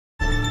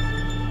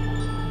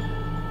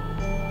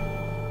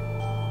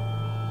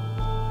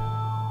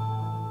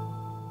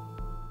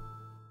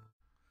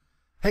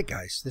Hey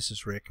guys, this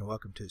is Rick and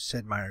welcome to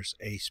Sid Meier's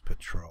Ace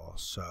Patrol.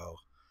 So,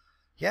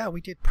 yeah,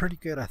 we did pretty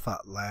good, I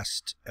thought,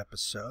 last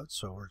episode,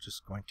 so we're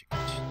just going to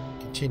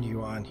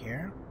continue on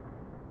here.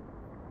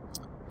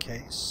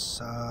 Okay,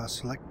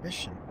 select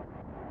mission.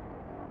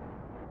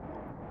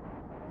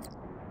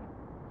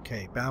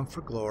 Okay, Bound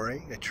for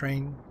Glory, a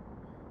train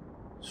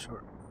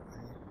short.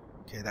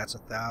 Okay, that's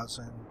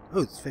 1,000.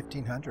 Oh, it's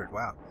 1,500.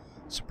 Wow.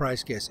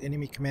 Surprise guess.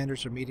 Enemy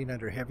commanders are meeting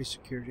under heavy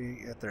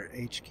security at their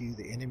HQ.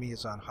 The enemy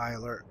is on high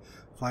alert.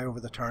 Fly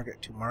over the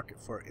target to mark it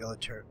for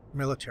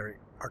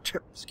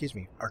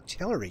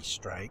artillery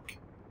strike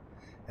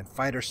and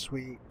fighter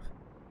sweep.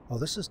 Oh,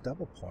 this is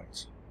double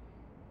points.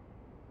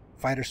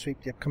 Fighter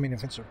sweep. The upcoming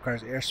offensive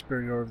requires air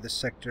superiority over the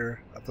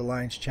sector of the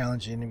lines.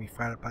 Challenge the enemy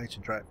fighter pilots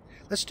and drive.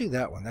 Let's do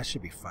that one. That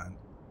should be fun.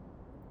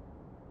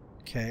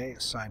 Okay,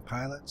 assign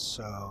pilots.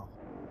 So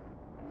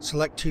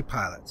select 2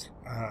 pilots.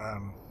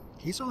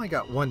 He's only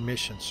got 1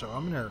 mission, so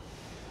I'm gonna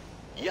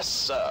Yes,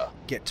 sir.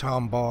 get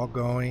Tom Ball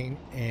going,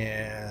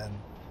 and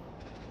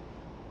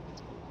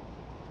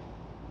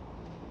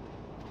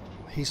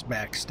he's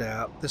maxed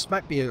out. This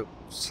might be a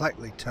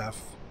slightly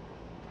tough.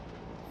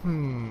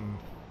 I'm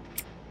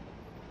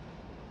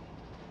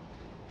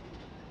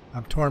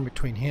torn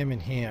between him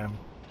and him.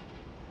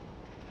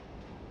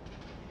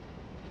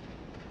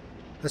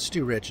 Let's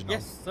do Reginald.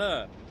 Yes,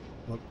 sir.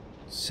 We'll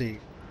see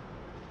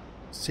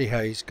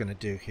how he's gonna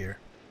do here.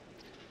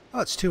 Oh,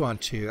 it's 2 on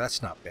 2.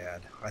 That's not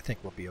bad. I think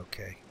we'll be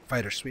okay.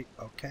 Fighter sweep.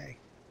 Okay.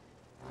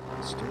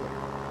 Let's do it.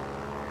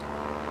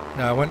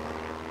 Now,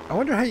 I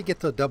wonder how you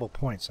get the double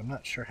points. I'm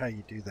not sure how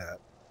you do that.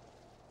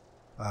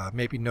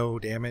 Maybe no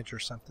damage or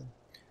something.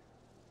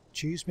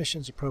 Choose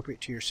missions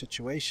appropriate to your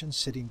situation.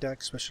 Sitting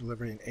Duck, Special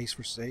Delivery, and Ace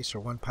vs. Ace are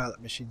 1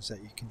 pilot missions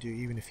that you can do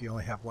even if you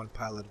only have 1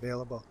 pilot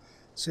available.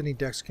 Sitting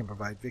Ducks can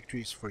provide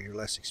victories for your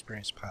less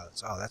experienced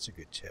pilots. Oh, that's a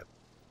good tip.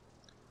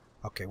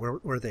 Okay, where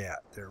are they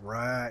at? They're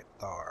right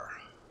there.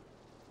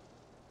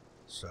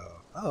 So,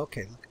 oh,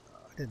 okay, look,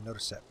 I didn't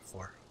notice that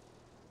before.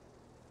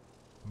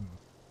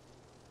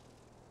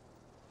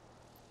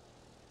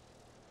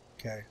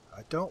 Okay,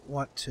 I don't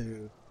want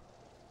to,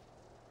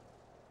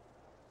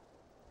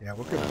 yeah,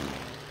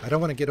 I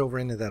don't want to get over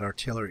into that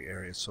artillery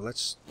area, so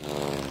let's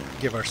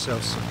give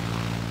ourselves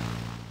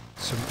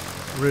some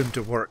room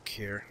to work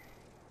here.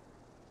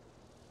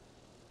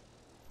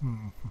 Let's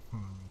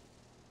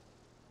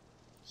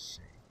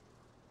see.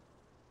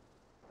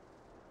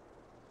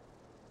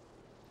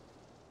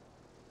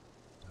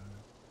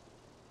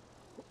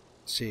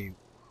 See,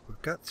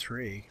 we've got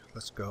 3.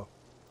 Let's go.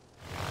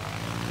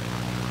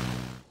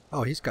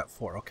 Oh, he's got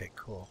 4. Okay,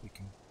 cool.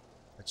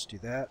 Let's do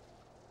that.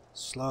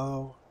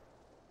 Slow.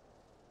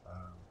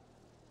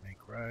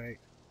 Make right.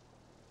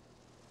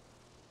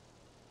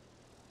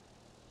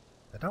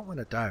 I don't want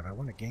to dive. I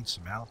want to gain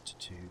some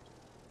altitude.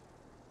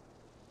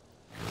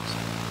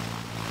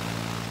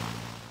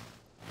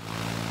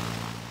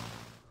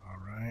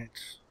 Alright.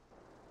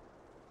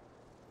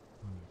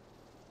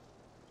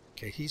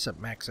 Okay, he's at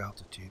max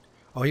altitude.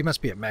 Oh, he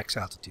must be at max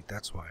altitude,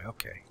 that's why.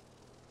 Okay.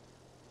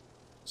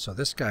 So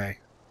this guy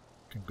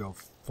can go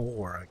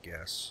 4, I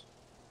guess.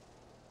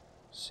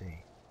 Let's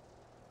see.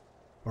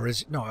 Or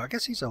is it? No, I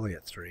guess he's only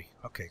at 3.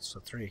 Okay,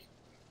 so 3.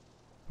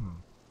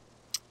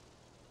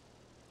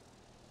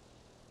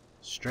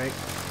 Straight.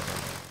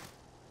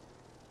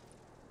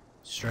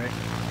 Straight.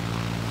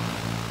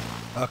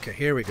 Okay,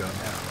 here we go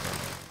now.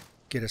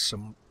 Get us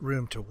some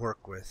room to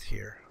work with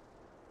here.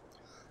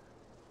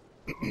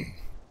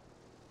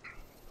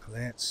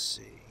 Let's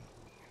see.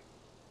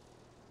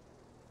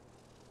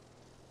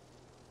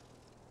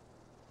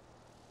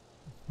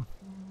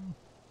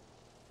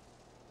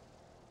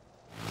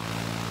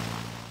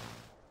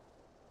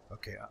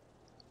 Okay.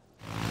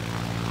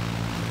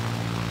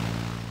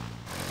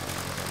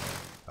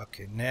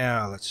 Okay,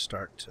 now let's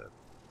start to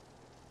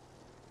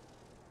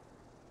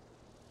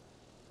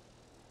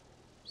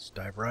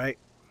dive right.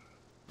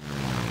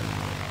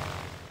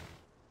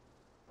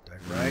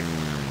 Dive right.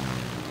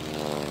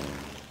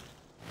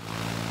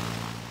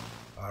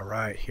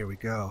 Alright, here we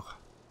go.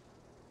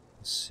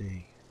 Let's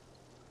see.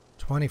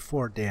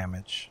 24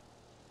 damage.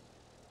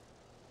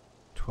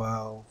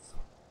 12.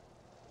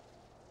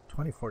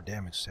 24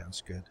 damage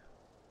sounds good.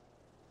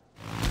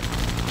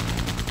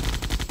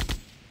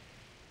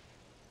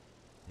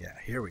 Yeah,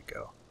 here we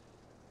go.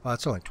 Well,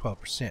 it's only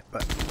 12%,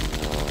 but...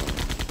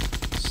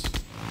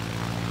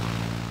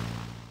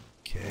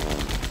 Okay.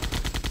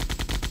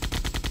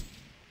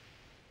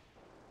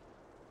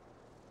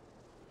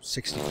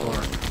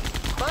 $64.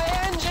 My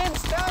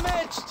engine's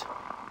damaged!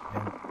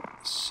 And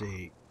let's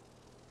see.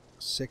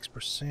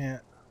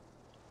 6%.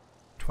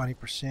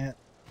 20%.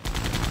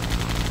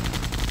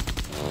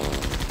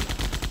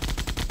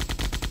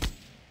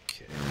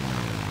 Okay.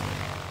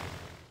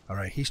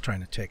 Alright, he's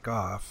trying to take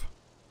off.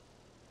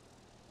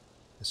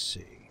 Let's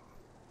see.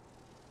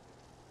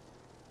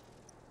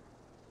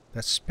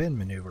 That spin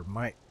maneuver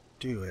might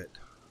do it.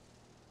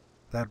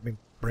 That'd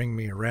bring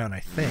me around,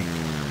 I think.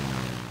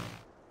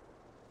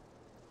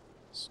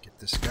 Let's get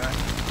this guy.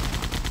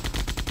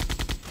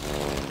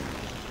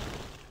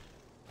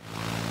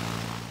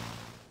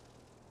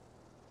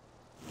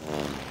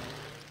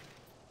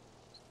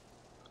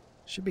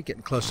 Should be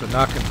getting close to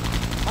knocking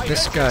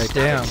this guy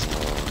down.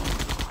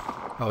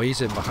 Oh,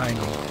 he's in behind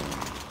me.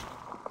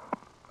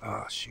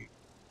 Oh, shoot.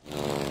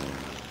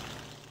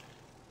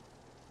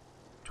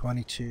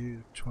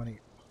 22,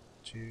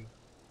 22.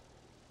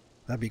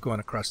 That'd be going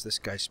across this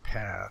guy's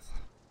path.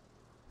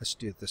 Let's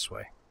do it this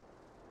way.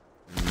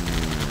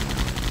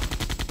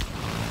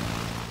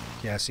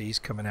 Yeah, see, he's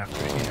coming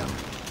after him.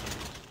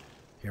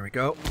 Here we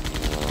go.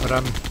 But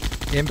I'm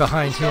in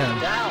behind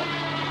him.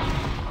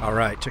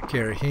 Alright, took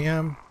care of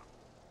him.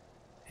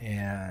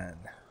 And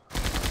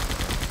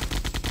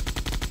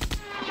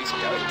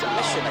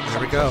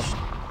there we go.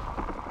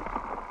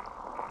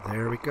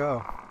 There we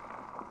go.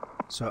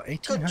 So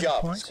 1,800 Good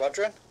job, points.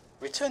 Squadron.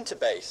 Return to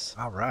base.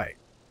 Alright.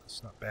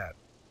 That's not bad.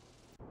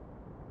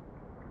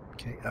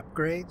 Okay,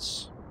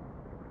 upgrades.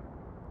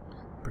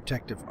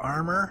 Protective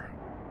armor.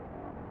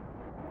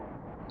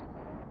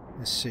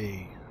 Let's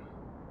see.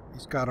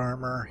 He's got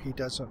armor. He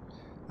doesn't.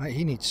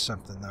 He needs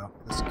something though.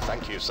 Let's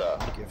Thank you, sir.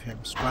 give him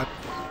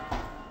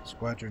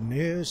squadron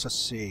news. Let's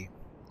see.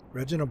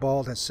 Reginald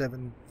Bald has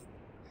 7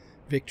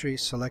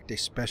 victories. Select a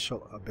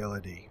special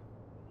ability.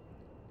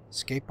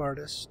 Escape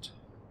artist.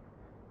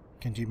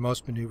 Can do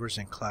most maneuvers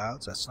in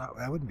clouds.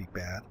 That wouldn't be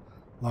bad.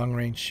 Long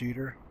range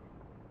shooter.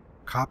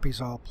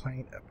 Copies all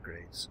plane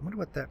upgrades. I wonder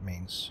what that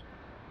means.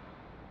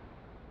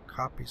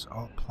 Copies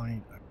all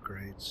plane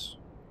upgrades.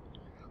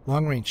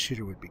 Long range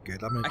shooter would be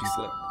good. I'm gonna do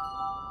that.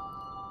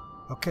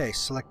 Okay,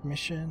 select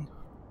mission.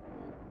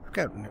 I've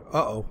got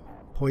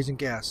poison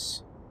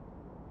gas.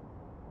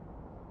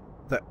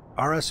 The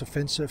RS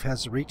offensive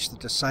has reached the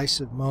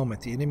decisive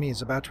moment. The enemy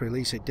is about to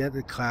release a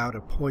deadly cloud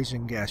of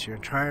poison gas. Your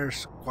entire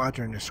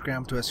squadron is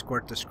scrambled to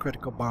escort this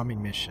critical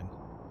bombing mission.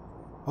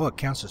 Oh, it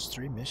counts as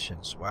 3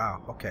 missions.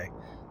 Wow, okay.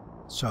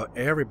 So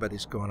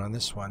everybody's going on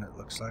this one, it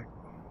looks like.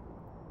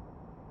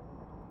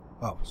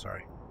 Oh,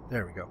 sorry.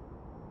 There we go.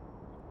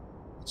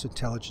 It's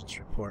intelligence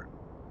report.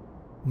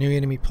 New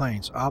enemy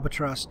planes.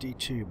 Albatross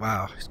D2.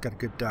 Wow, he's got a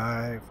good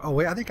dive. Oh,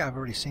 wait, I think I've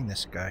already seen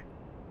this guy.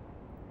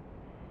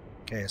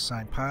 Okay,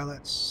 assign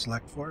pilots.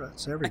 Select 4.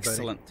 That's everybody.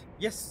 Excellent.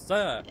 Yes,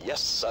 sir.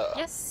 Yes, sir.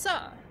 Yes,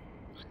 sir.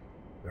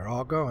 They're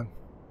all going.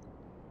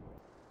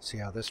 See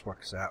how this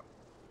works out.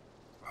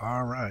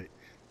 All right.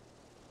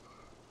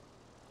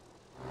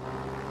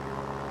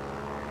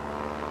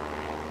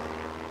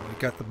 We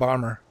got the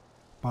bomber.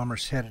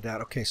 Bomber's headed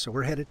out. Okay, so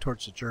we're headed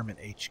towards the German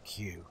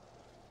HQ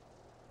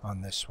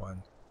on this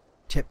one.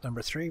 Tip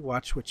number 3,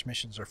 watch which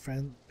missions are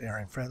in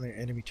friendly or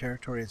enemy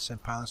territory and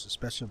send pilots with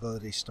special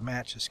abilities to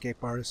match.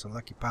 Escape artists and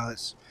lucky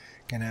pilots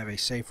can have a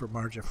safer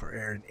margin for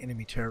error in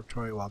enemy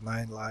territory, while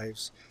 9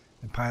 lives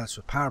and pilots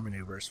with power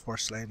maneuvers,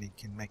 forced landing,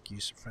 can make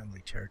use of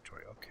friendly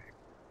territory. Okay.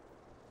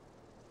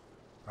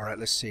 Alright,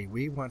 let's see.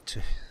 We want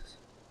to...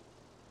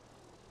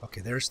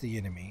 Okay, there's the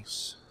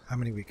enemies. How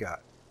many we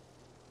got?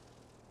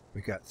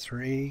 We got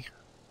 3.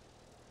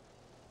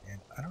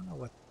 And I don't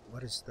know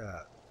what is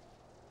that.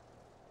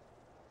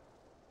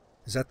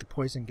 Is that the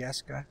poison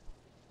gas guy?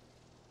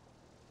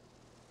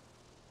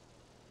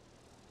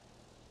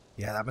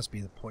 Yeah, that must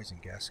be the poison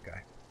gas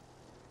guy.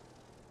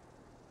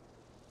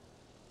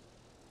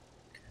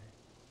 Okay.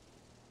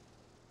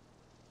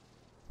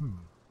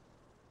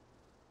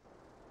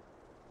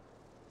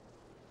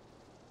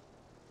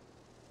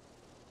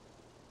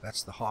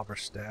 That's the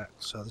Halberstadt.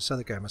 So this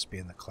other guy must be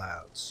in the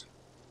clouds.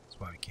 That's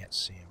why we can't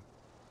see him.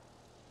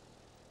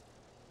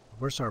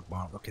 Where's our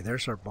bomber? Okay,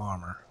 there's our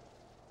bomber.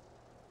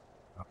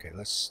 Okay,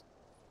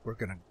 we're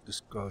gonna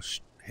just go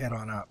head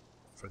on up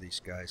for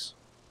these guys.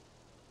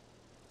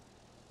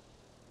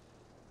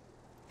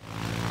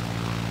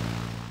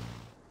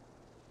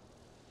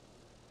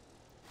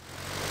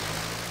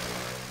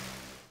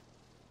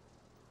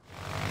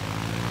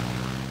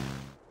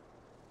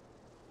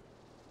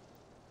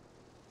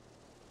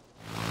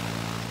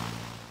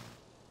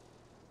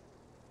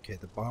 Okay,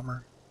 the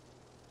bomber.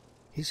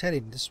 He's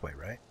heading this way,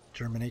 right?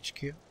 German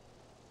HQ?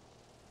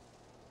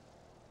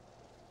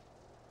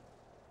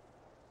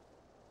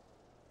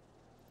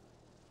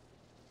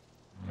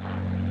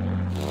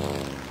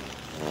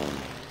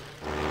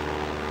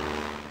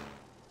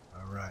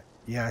 Alright.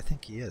 Yeah, I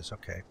think he is.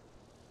 Okay.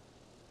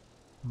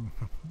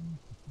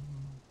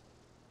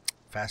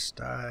 Fast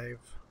dive.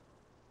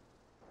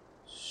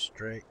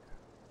 Straight.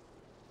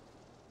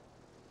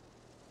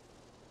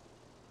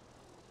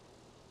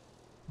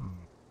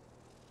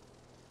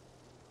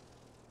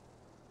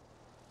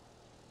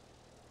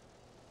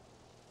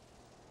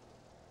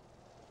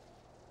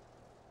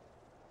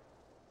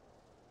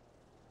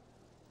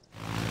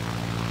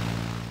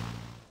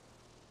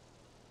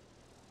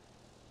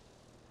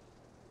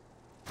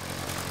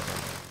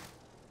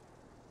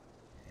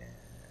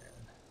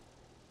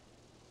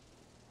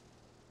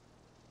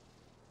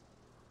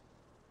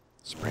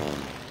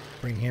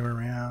 Bring him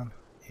around,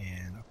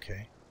 and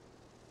okay.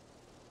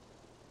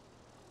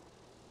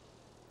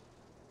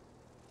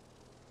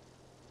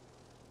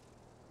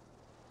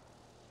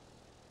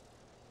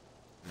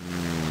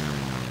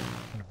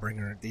 I'm gonna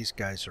bring these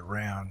guys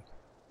around.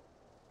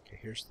 Okay,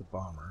 here's the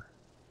bomber.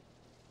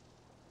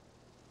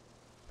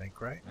 Think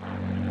right?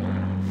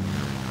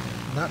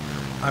 Not.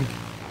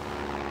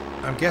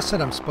 I'm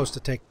guessing I'm supposed to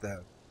take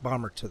the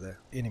bomber to the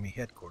enemy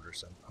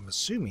headquarters. I'm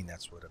assuming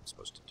that's what I'm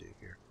supposed to do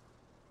here.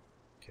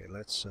 Okay,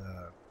 let's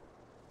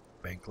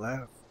bank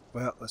left.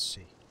 Well, let's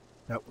see.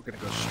 No, we're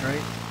gonna go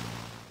straight.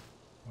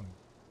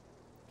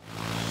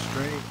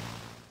 Straight.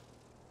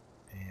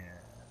 And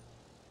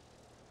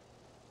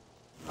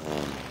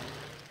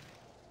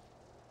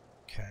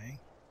okay.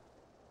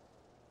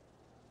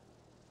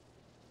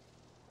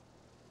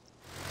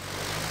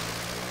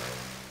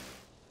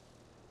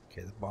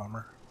 Okay, the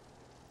bomber.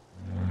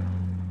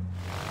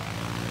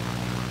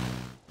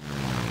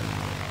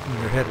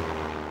 You're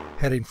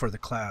heading for the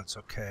clouds.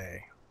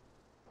 Okay.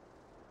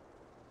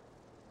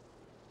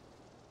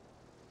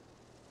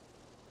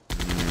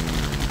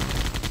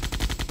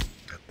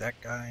 Got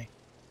that guy.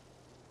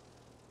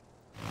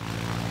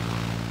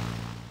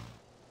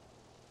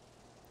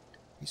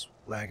 He's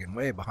lagging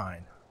way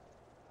behind.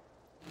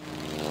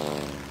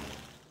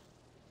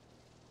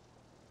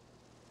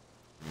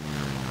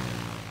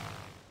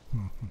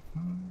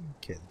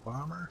 Okay, the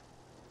bomber.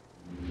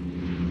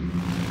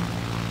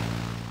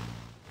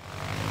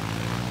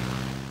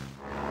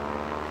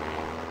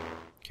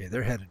 Okay,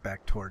 they're headed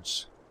back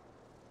towards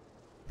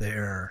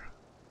their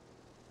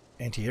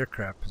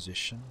anti-aircraft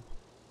position.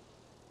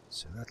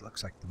 So that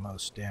looks like the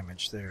most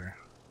damage there.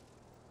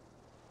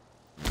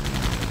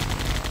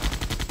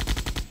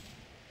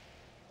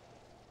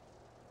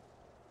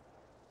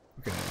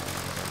 We're going to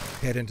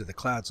head into the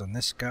clouds on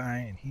this guy,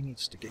 and he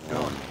needs to get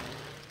going.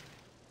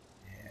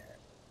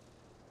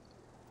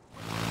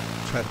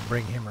 Try to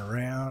bring him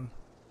around.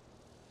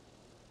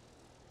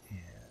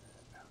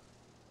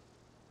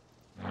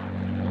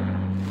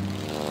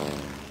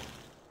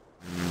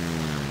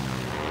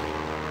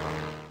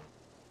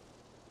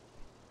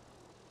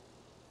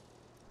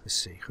 Let's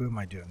see, who am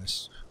I doing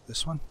this?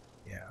 This one?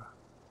 Yeah.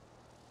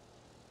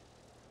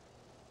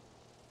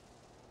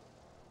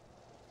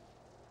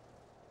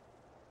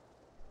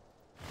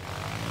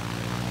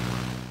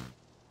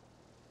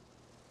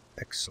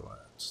 Excellent.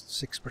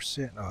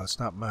 6%. Oh, it's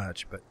not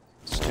much, but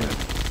it's good.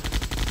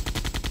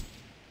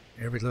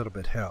 Every little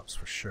bit helps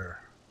for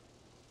sure.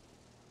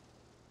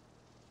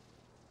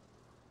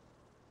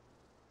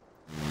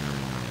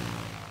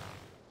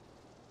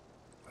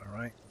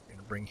 Alright, I'm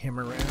gonna bring him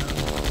around.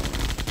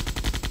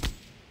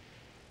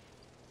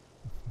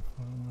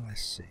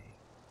 Let's see.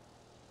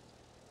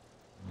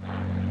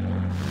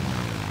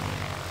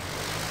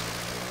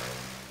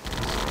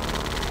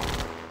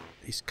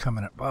 He's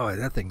coming up. Oh,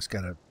 that thing's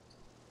got a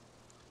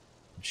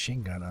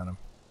machine gun on him.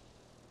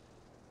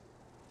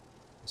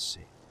 Let's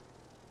see.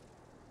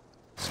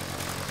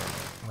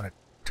 I'm going to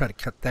try to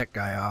cut that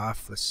guy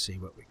off. Let's see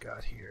what we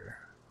got here.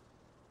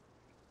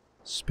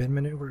 Spin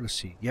maneuver. Let's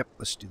see. Yep,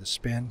 let's do the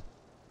spin.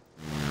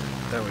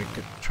 That way we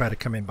could try to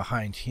come in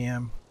behind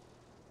him.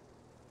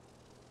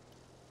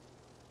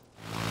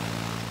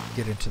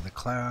 Get into the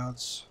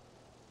clouds.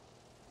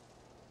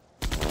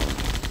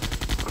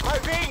 My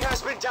being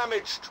has been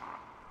damaged.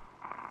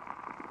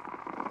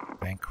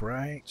 Bank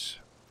right.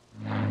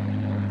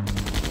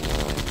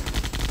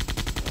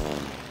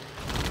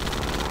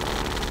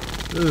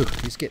 Ooh,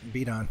 he's getting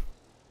beat on.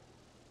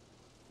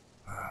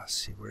 Let's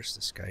see, where's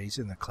this guy? He's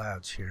in the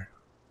clouds here.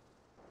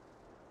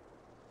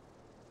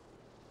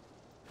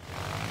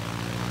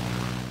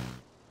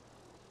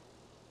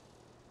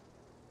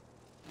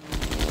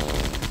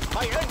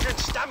 My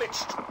engine's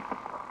damaged.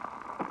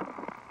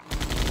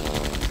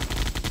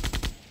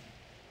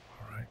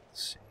 Alright,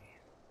 let's see.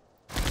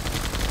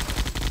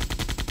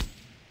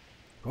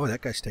 Oh,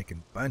 that guy's taking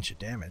a bunch of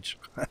damage.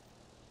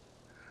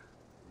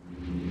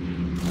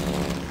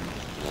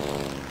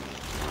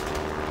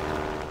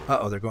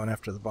 Uh-oh, they're going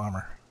after the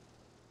bomber.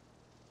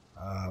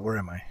 Where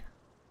am I?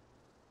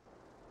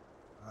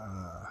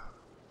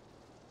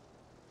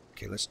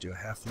 Okay, let's do a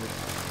half loop.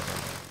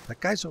 That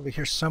guy's over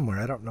here somewhere.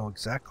 I don't know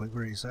exactly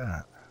where he's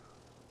at.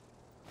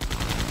 He's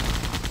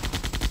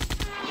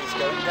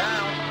going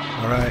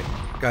down. Alright,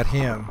 got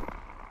him.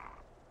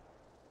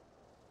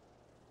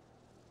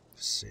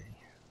 Let's see.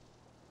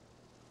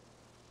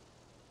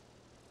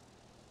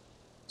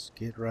 Let's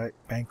get right,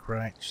 bank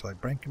right. Shall I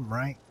bank him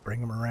right? Bring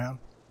him around?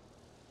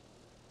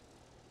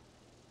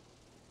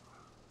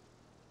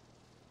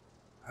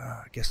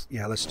 I guess,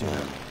 yeah, let's do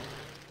that.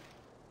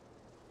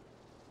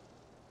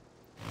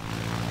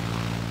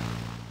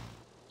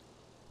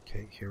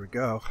 Okay, here we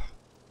go.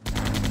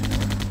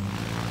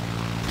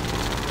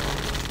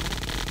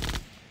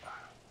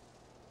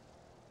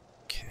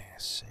 Okay,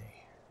 let's see.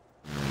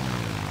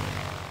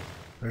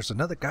 There's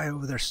another guy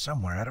over there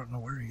somewhere. I don't know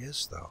where he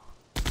is, though.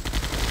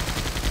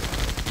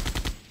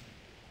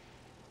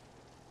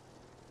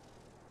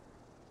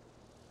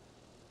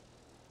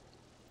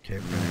 Okay, we're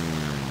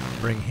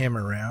gonna bring him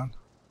around.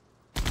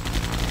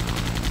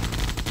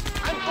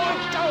 I'm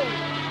going down.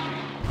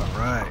 All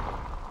right.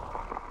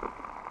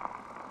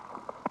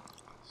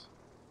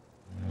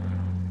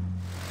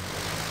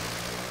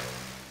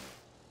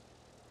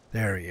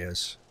 There he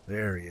is.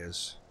 There he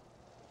is.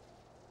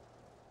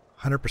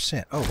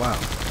 100%. Oh, wow.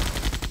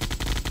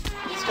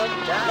 He's going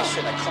down.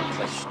 Mission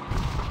accomplished.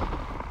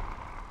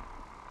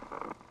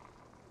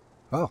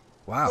 Oh,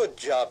 wow. Good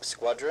job,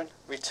 Squadron.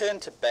 Return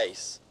to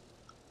base.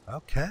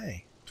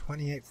 Okay.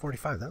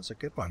 2845. That was a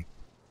good one.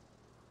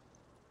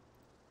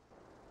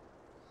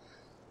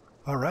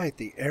 All right.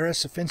 The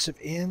Arras offensive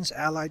ends.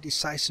 Allied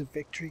decisive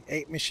victory.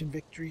 8 mission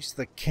victories.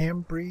 The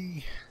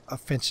Cambrai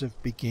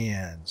offensive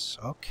begins.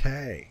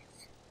 Okay.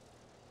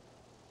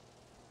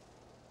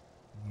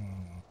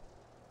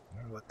 I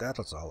wonder what that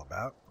was all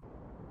about.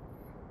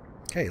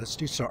 Okay, let's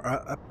do some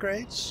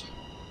upgrades.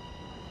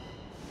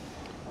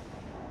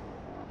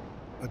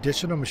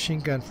 Additional machine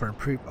gun for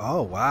improved...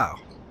 Oh, wow.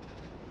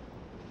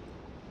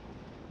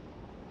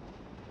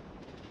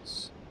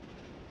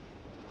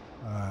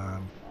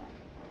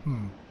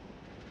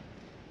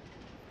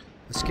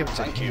 Let's give it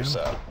to him. Thank you,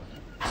 sir.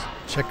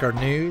 Check our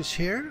news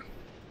here.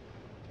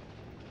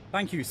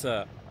 Thank you,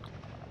 sir.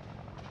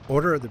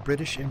 Order of the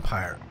British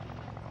Empire.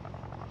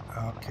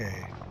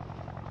 Okay.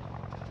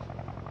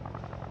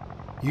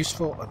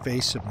 Useful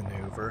evasive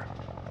maneuver.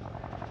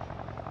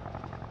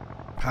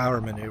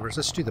 Power maneuvers.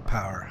 Let's do the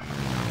power.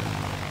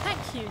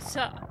 Thank you,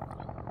 sir.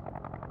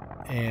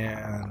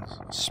 And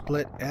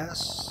split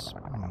S.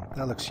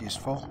 That looks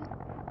useful.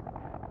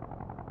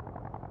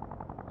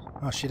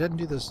 Oh, she doesn't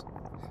do this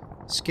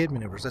skid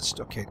maneuvers. That's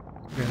okay.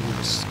 We're going to do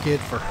the skid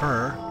for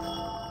her.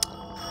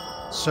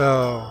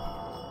 So,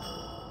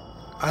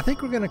 I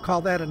think we're going to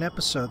call that an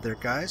episode there,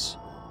 guys.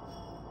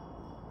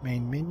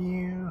 Main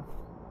menu.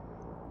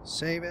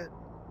 Save it.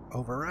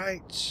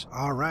 Overwrite.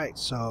 Alright,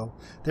 so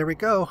there we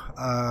go.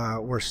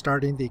 We're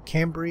starting the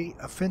Cambrai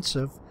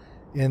offensive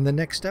in the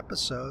next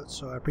episode.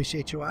 So I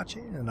appreciate you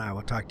watching, and I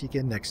will talk to you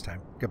again next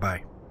time.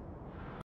 Goodbye.